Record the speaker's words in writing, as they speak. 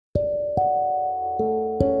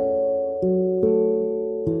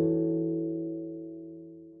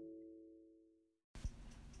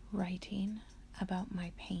about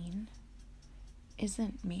my pain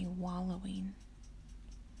isn't me wallowing,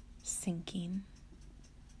 sinking,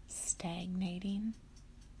 stagnating.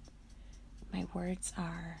 My words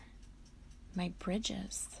are my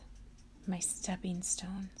bridges, my stepping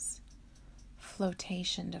stones,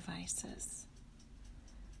 flotation devices,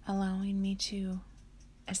 allowing me to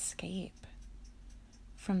escape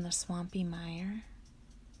from the swampy mire,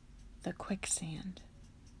 the quicksand,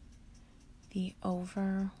 the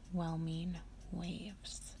overwhelming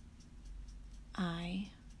waves. I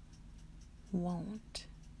won't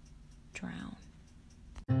drown.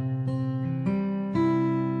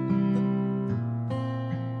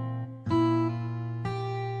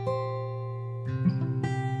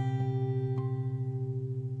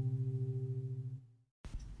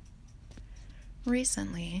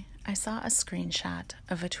 Recently, I saw a screenshot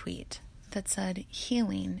of a tweet that said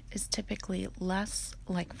healing is typically less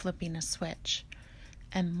like flipping a switch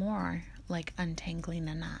and more like untangling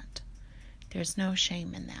a knot. There's no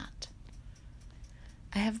shame in that.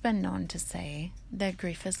 I have been known to say that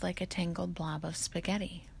grief is like a tangled blob of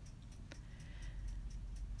spaghetti.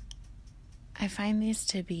 I find these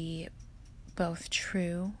to be both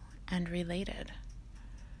true and related.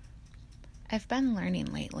 I've been learning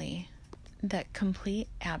lately that complete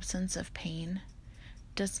absence of pain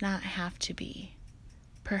does not have to be,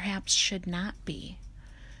 perhaps should not be,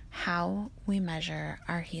 how we measure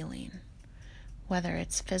our healing, whether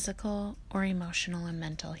it's physical or emotional and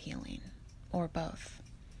mental healing, or both.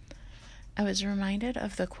 I was reminded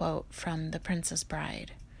of the quote from The Princess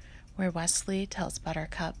Bride, where Wesley tells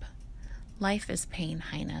Buttercup, "Life is pain,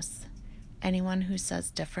 Highness. Anyone who says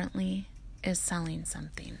differently is selling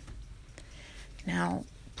something." Now,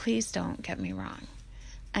 please don't get me wrong.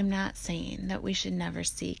 I'm not saying that we should never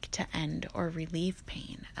seek to end or relieve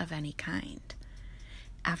pain of any kind.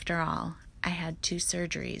 After all, I had 2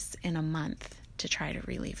 surgeries in a month to try to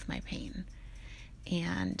relieve my pain,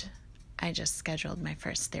 and I just scheduled my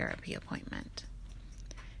first therapy appointment.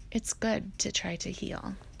 It's good to try to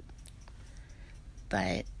heal,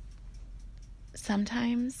 but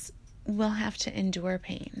sometimes we'll have to endure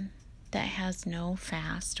pain that has no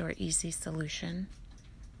fast or easy solution.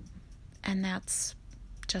 And that's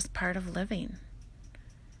just part of living.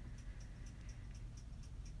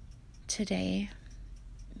 Today,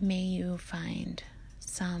 may you find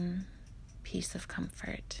some piece of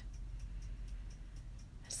comfort,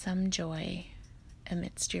 some joy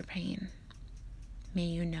amidst your pain. May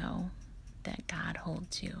you know that God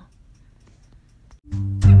holds you.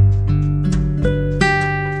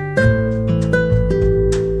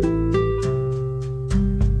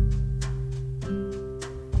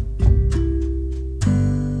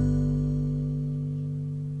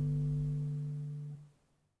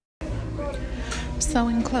 So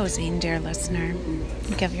in closing, dear listener,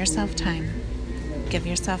 give yourself time, give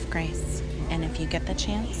yourself grace, and if you get the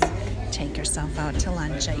chance, take yourself out to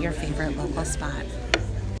lunch at your favorite local spot.